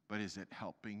 but is it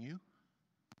helping you?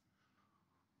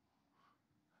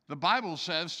 The Bible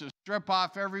says to strip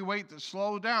off every weight that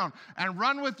slows down and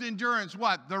run with endurance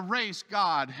what? The race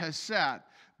God has set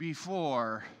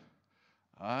before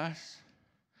us.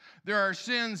 There are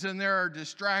sins and there are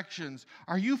distractions.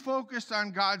 Are you focused on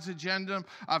God's agenda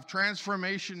of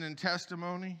transformation and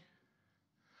testimony?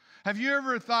 Have you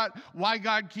ever thought why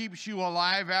God keeps you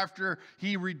alive after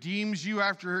he redeems you,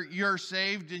 after you're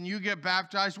saved and you get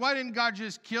baptized? Why didn't God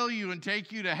just kill you and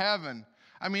take you to heaven?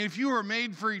 I mean, if you were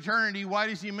made for eternity, why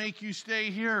does he make you stay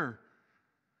here?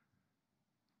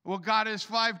 Well, God has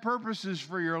 5 purposes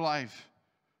for your life.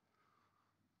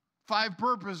 5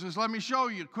 purposes. Let me show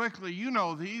you quickly. You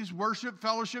know these: worship,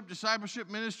 fellowship,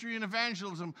 discipleship, ministry, and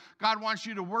evangelism. God wants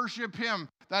you to worship him.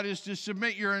 That is to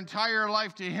submit your entire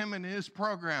life to him and his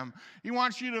program. He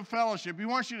wants you to fellowship. He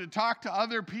wants you to talk to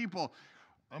other people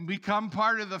and become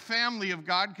part of the family of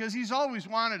God, because he's always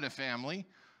wanted a family.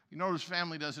 You notice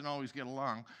family doesn't always get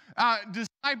along.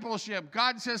 Discipleship.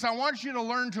 God says, I want you to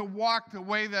learn to walk the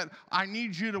way that I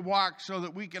need you to walk so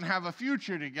that we can have a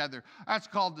future together. That's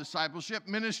called discipleship.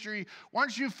 Ministry.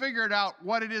 Once you've figured out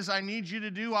what it is I need you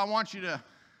to do, why don't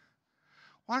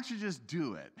you just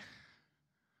do it?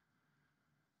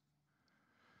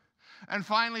 And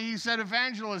finally, he said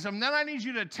evangelism. Then I need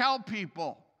you to tell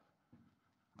people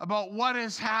about what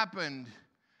has happened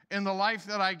in the life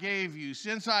that I gave you.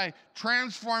 Since I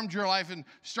transformed your life and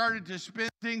started to spin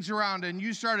things around and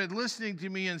you started listening to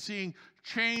me and seeing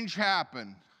change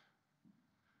happen.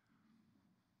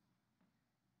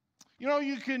 You know,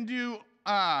 you can do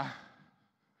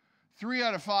 3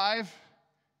 out of 5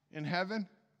 in heaven.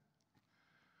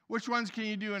 Which ones can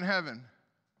you do in heaven?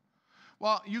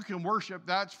 Well, you can worship,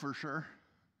 that's for sure.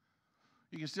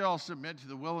 You can still submit to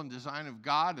the will and design of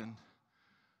God and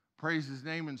praise his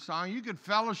name in song. You could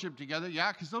fellowship together,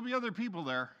 yeah, because there'll be other people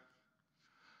there.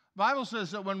 The Bible says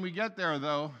that when we get there,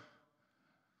 though,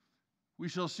 we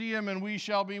shall see him and we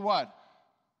shall be what?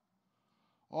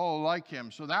 Oh, like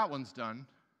him. So that one's done.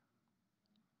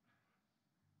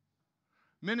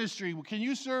 Ministry. Can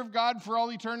you serve God for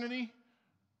all eternity?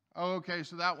 Oh, okay,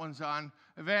 so that one's on.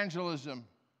 Evangelism.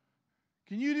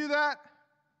 Can you do that?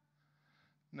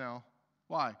 No.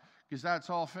 Why? Because that's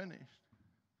all finished.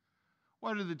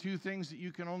 What are the 2 things that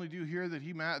you can only do here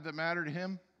that matter to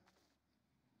him?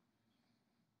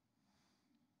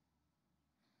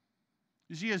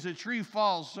 You see, as a tree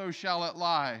falls, so shall it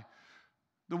lie.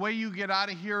 The way you get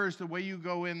out of here is the way you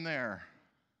go in there.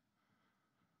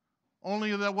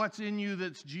 Only what's in you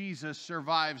that's Jesus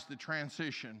survives the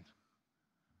transition.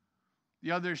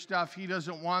 The other stuff he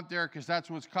doesn't want there because that's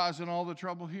what's causing all the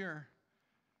trouble here.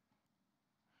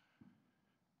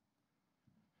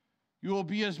 You will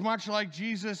be as much like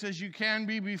Jesus as you can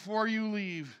be before you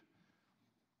leave.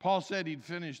 Paul said he'd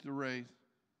finished the race.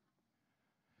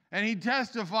 And he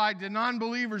testified to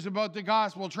non-believers about the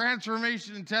gospel.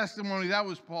 Transformation and testimony, that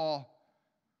was Paul.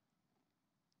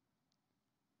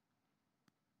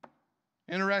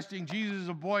 Interesting, Jesus is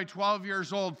a boy, 12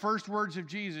 years old. First words of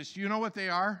Jesus. Do you know what they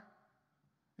are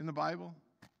in the Bible?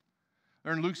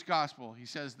 They're in Luke's gospel. He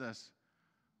says this.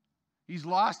 He's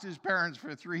lost his parents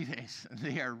for 3 days, and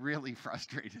they are really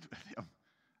frustrated with him.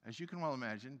 As you can well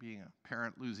imagine, being a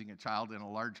parent losing a child in a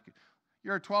large...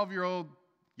 You're a 12-year-old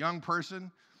young person,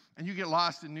 and you get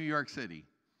lost in New York City.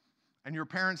 And your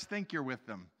parents think you're with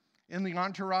them. In the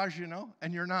entourage, you know,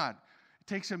 and you're not. It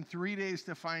takes them 3 days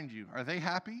to find you. Are they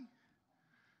happy?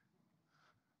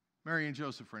 Mary and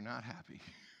Joseph were not happy.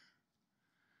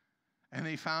 And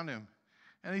they found him.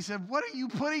 And they said, what are you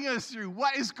putting us through?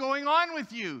 What is going on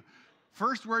with you?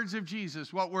 First words of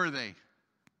Jesus, what were they?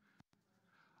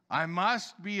 I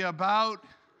must be about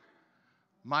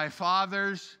my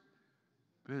Father's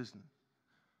business.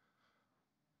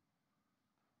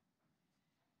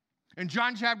 In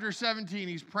John chapter 17,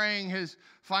 he's praying his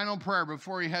final prayer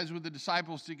before he heads with the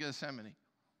disciples to Gethsemane.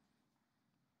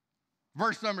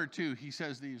 Verse number 2, he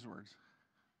says these words,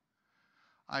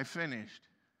 I finished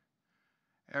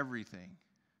everything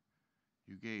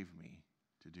you gave me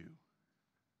to do.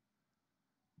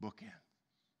 Bookend.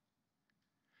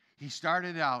 He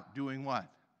started out doing what?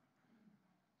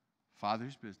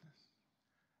 Father's business.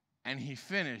 And he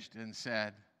finished and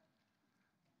said,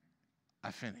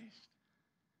 I finished.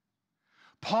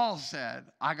 Paul said,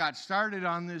 I got started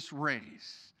on this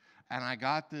race and I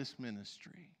got this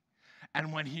ministry.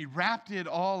 And when he wrapped it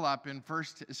all up in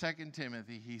 2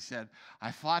 Timothy, he said,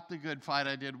 I fought the good fight.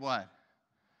 I did what?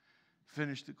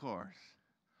 Finished the course.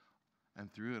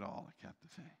 And through it all, I kept the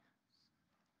faith.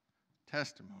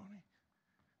 Testimony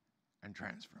and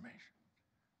transformation.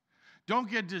 Don't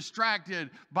get distracted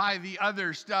by the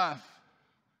other stuff.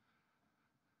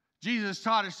 Jesus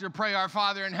taught us to pray, our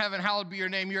Father in heaven, hallowed be your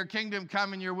name. Your kingdom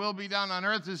come and your will be done on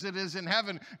earth as it is in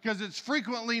heaven, because it's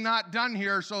frequently not done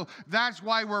here. So that's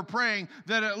why we're praying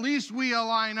that at least we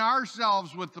align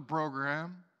ourselves with the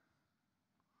program.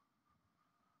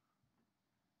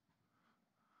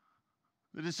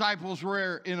 The disciples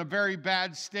were in a very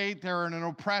bad state. They're in an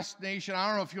oppressed nation. I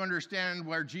don't know if you understand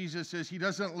where Jesus is. He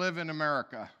doesn't live in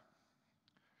America.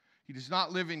 He does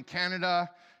not live in Canada.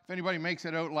 If anybody makes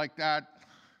it out like that,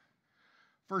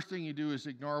 first thing you do is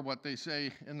ignore what they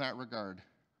say in that regard.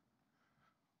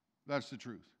 That's the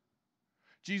truth.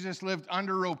 Jesus lived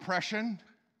under oppression.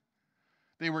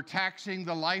 They were taxing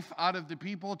the life out of the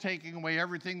people, taking away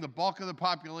everything. The bulk of the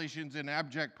population's in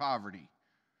abject poverty.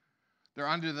 They're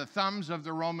under the thumbs of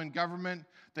the Roman government.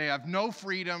 They have no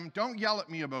freedom. Don't yell at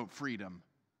me about freedom.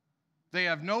 They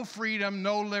have no freedom,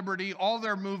 no liberty. All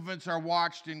their movements are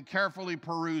watched and carefully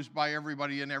perused by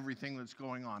everybody and everything that's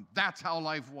going on. That's how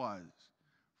life was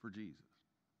for Jesus.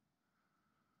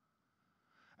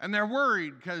 And they're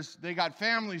worried because they got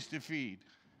families to feed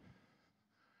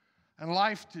and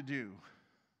life to do.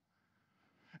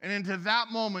 And into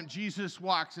that moment, Jesus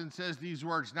walks and says these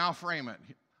words, now frame it.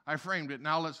 I framed it,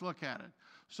 now let's look at it.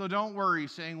 So don't worry,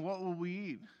 saying, what will we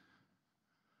eat?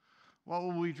 What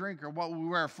will we drink, or what will we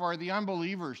wear? For the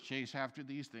unbelievers chase after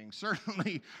these things.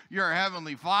 Certainly your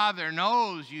heavenly Father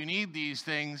knows you need these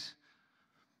things.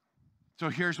 So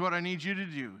here's what I need you to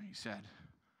do, he said.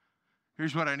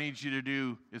 Here's what I need you to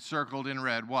do. It's circled in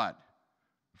red. What?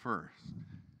 First.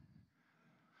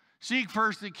 Seek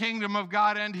first the kingdom of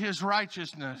God and his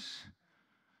righteousness.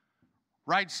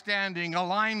 Right standing,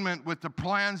 alignment with the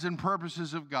plans and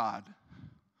purposes of God.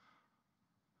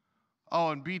 Oh,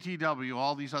 and BTW,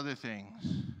 all these other things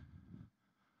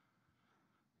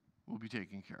will be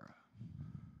taken care of.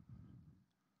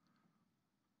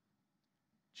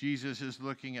 Jesus is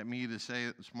looking at me this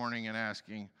morning and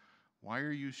asking, why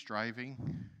are you striving?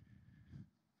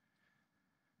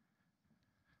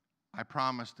 I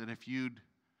promised that if you'd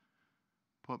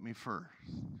put me first,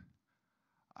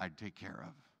 I'd take care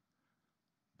of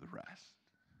the rest.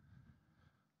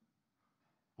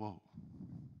 Whoa.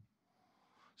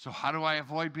 So how do I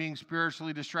avoid being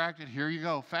spiritually distracted? Here you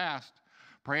go, fast.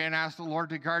 Pray and ask the Lord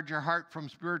to guard your heart from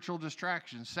spiritual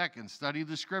distractions. Second, study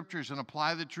the scriptures and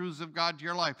apply the truths of God to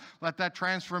your life. Let that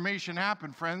transformation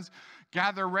happen, friends.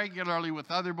 Gather regularly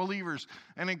with other believers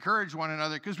and encourage one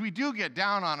another, because we do get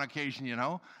down on occasion, you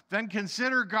know. Then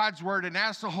consider God's word and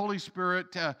ask the Holy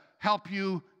Spirit to help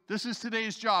you. This is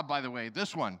today's job, by the way,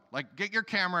 this one. Like, get your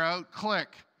camera out,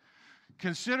 click.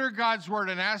 Consider God's word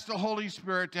and ask the Holy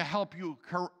Spirit to help you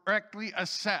correctly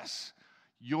assess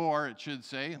it should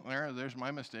say, there's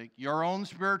my mistake, your own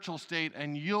spiritual state,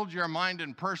 and yield your mind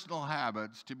and personal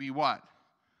habits to be what?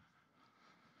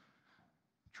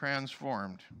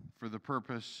 Transformed for the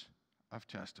purpose of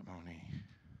testimony.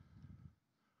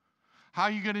 How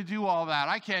are you going to do all that?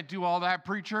 I can't do all that,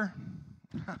 preacher.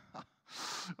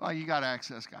 Well, you got to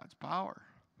access God's power.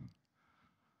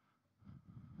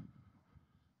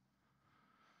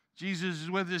 Jesus is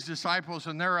with his disciples,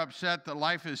 and they're upset that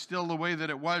life is still the way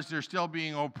that it was. They're still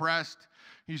being oppressed.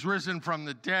 He's risen from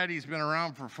the dead. He's been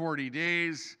around for 40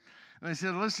 days. And they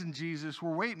said, listen, Jesus,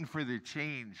 we're waiting for the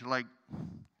change. Like,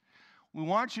 we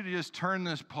want you to just turn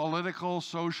this political,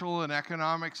 social, and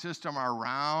economic system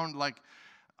around. Like,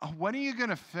 when are you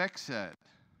going to fix it?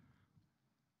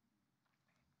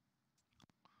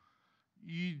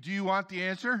 Do you want the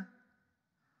answer?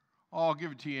 Oh, I'll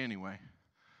give it to you anyway.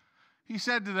 He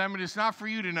said to them, it is not for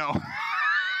you to know.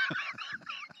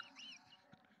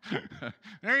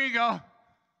 There you go.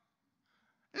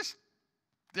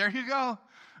 There you go.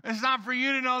 It's not for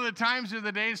you to know the times or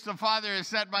the dates the Father has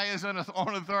set by his own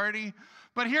authority,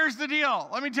 But here's the deal.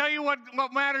 Let me tell you what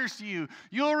matters to you.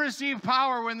 You'll receive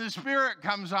power when the Spirit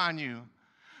comes on you,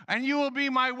 and you will be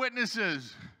my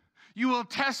witnesses. You will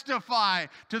testify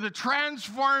to the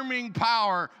transforming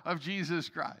power of Jesus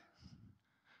Christ.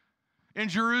 In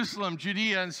Jerusalem,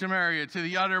 Judea, and Samaria, to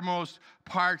the uttermost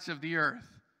parts of the earth.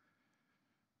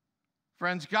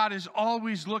 Friends, God is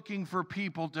always looking for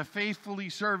people to faithfully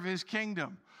serve his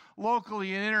kingdom,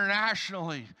 locally and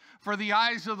internationally. For the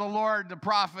eyes of the Lord, the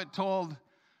prophet told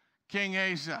King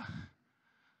Asa,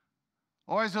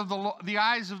 the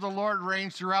eyes of the Lord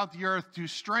range throughout the earth to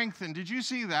strengthen. Did you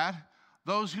see that?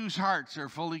 Those whose hearts are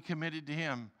fully committed to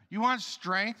him. You want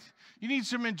strength? You need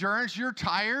some endurance? You're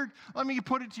tired? Let me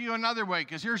put it to you another way,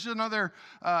 because here's another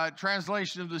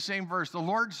translation of the same verse. The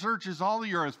Lord searches all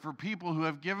the earth for people who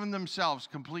have given themselves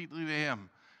completely to him.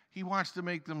 He wants to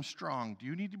make them strong. Do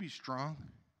you need to be strong?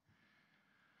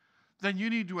 Then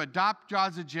you need to adopt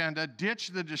God's agenda, ditch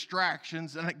the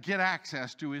distractions, and get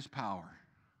access to his power.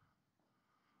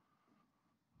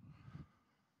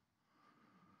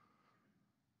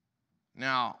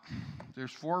 Now,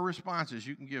 there's 4 responses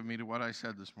you can give me to what I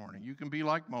said this morning. You can be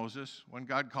like Moses. When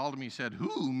God called him, he said,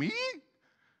 who, me?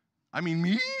 I mean,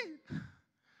 me?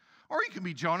 Or you can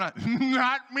be Jonah,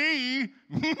 not me,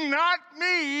 not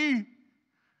me.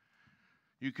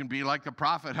 You can be like the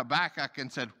prophet Habakkuk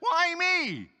and said, why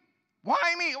me?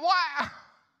 Why me? Why?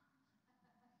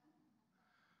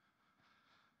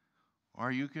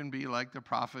 Or you can be like the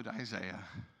prophet Isaiah.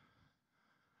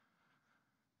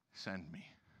 Send me.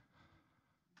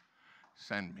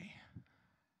 Send me.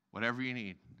 Whatever you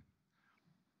need,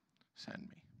 send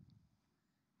me.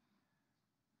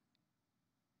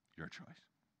 Your choice.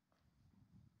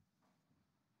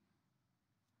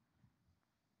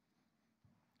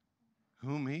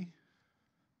 Who, me?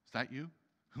 Is that you?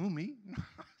 Who, me?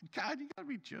 God, you got to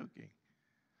be joking.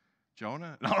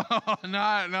 Jonah? No,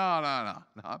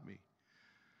 not me.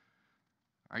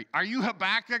 Are you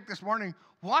Habakkuk this morning?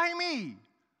 Why me?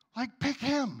 Like, pick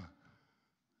him.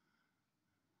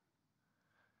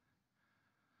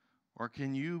 Or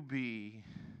can you be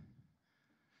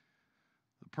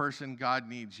the person God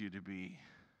needs you to be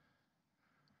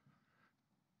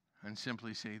and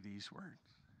simply say these words?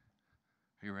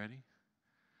 Are you ready?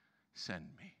 Send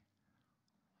me.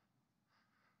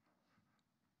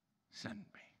 Send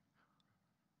me.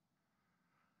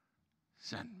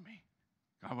 Send me.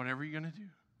 God, whatever you're going to do,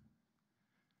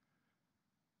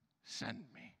 send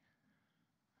me.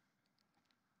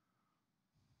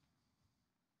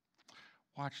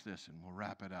 Watch this and we'll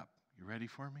wrap it up. You ready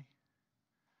for me?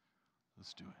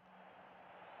 Let's do it.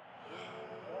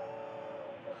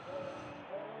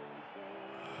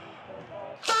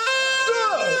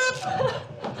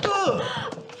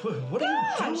 What are you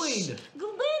doing?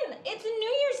 Glenn, it's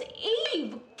New Year's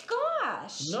Eve.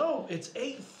 Gosh. No, it's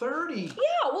 8:30. Yeah,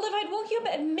 well, if I'd woke you up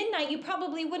at midnight, you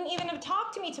probably wouldn't even have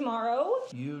talked to me tomorrow.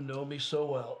 You know me so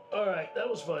well. All right, that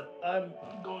was fun. I'm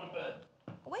going to bed.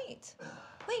 Wait,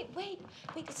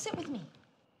 sit with me.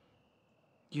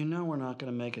 You know we're not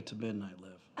going to make it to midnight,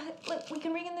 Liv. Look, we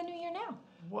can ring in the new year now.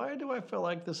 Why do I feel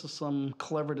like this is some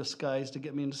clever disguise to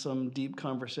get me into some deep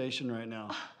conversation right now?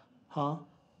 Huh?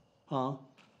 Well,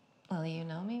 you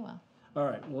know me well. All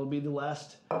right, well, it'll be the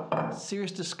last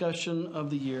serious discussion of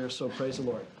the year, so praise the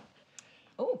Lord.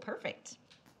 Oh, perfect.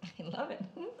 I love it.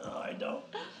 No, I don't.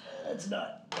 It's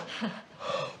not.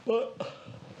 But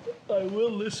I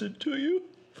will listen to you.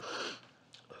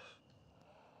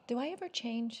 Do I ever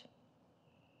change?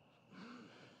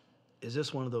 Is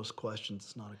this one of those questions?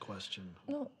 It's not a question.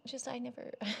 No, just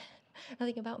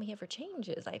nothing about me ever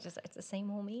changes. It's the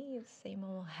same old me, the same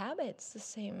old habits, the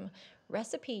same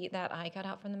recipe that I got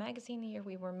out from the magazine the year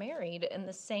we were married, and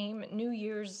the same New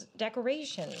Year's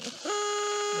decorations.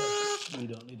 We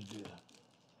don't need to do that.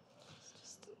 It's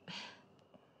just,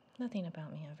 nothing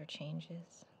about me ever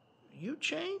changes. You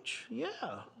change?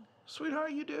 Yeah.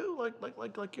 Sweetheart, you do.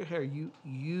 Like your hair.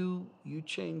 You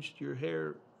changed your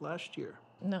hair last year.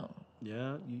 No.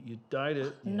 Yeah, you dyed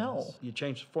it. Yes. No. You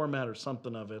changed the format or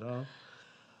something of it, huh?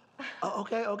 Oh,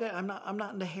 okay. I'm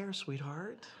not into hair,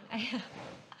 sweetheart.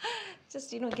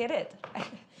 Just, you don't get it.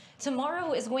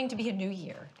 Tomorrow is going to be a new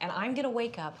year, and I'm gonna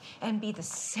wake up and be the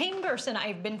same person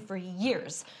I've been for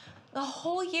years. The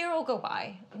whole year will go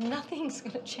by. Nothing's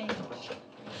gonna change.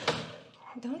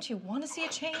 Don't you want to see a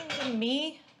change in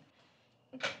me?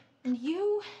 And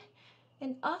you?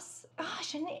 And us?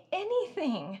 Gosh, and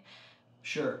anything.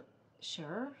 Sure.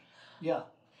 Sure? Yeah.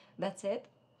 That's it?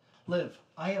 Liv,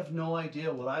 I have no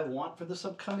idea what I want for this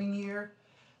upcoming year.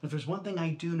 If there's one thing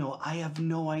I do know, I have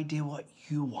no idea what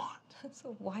you want. That's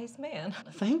a wise man.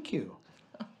 Thank you.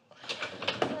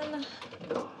 Then,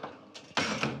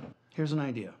 Here's an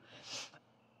idea.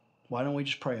 Why don't we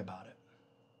just pray about it?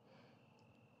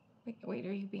 Wait,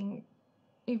 are you being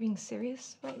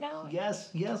serious right now?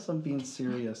 Yes, I'm being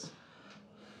serious.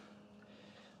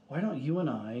 Why don't you and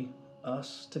I,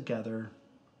 us together,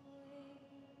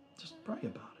 just pray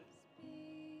about it?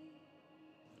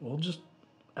 We'll just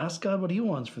ask God what He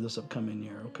wants for this upcoming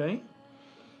year, okay?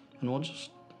 And we'll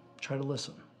just try to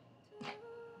listen.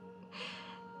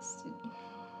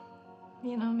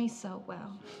 You know me so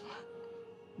well.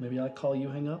 Maybe I'll call you,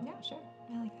 hang up? Yeah, sure.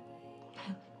 I like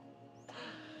it.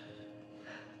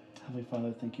 Heavenly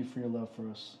Father, thank you for your love for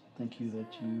us. Thank you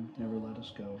that you never let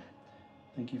us go.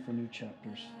 Thank you for new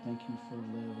chapters. Thank you for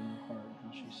Liv and her heart,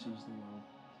 how she sees the world.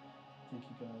 Thank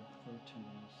you, God, for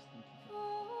attending us. Thank you,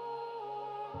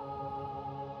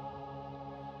 God.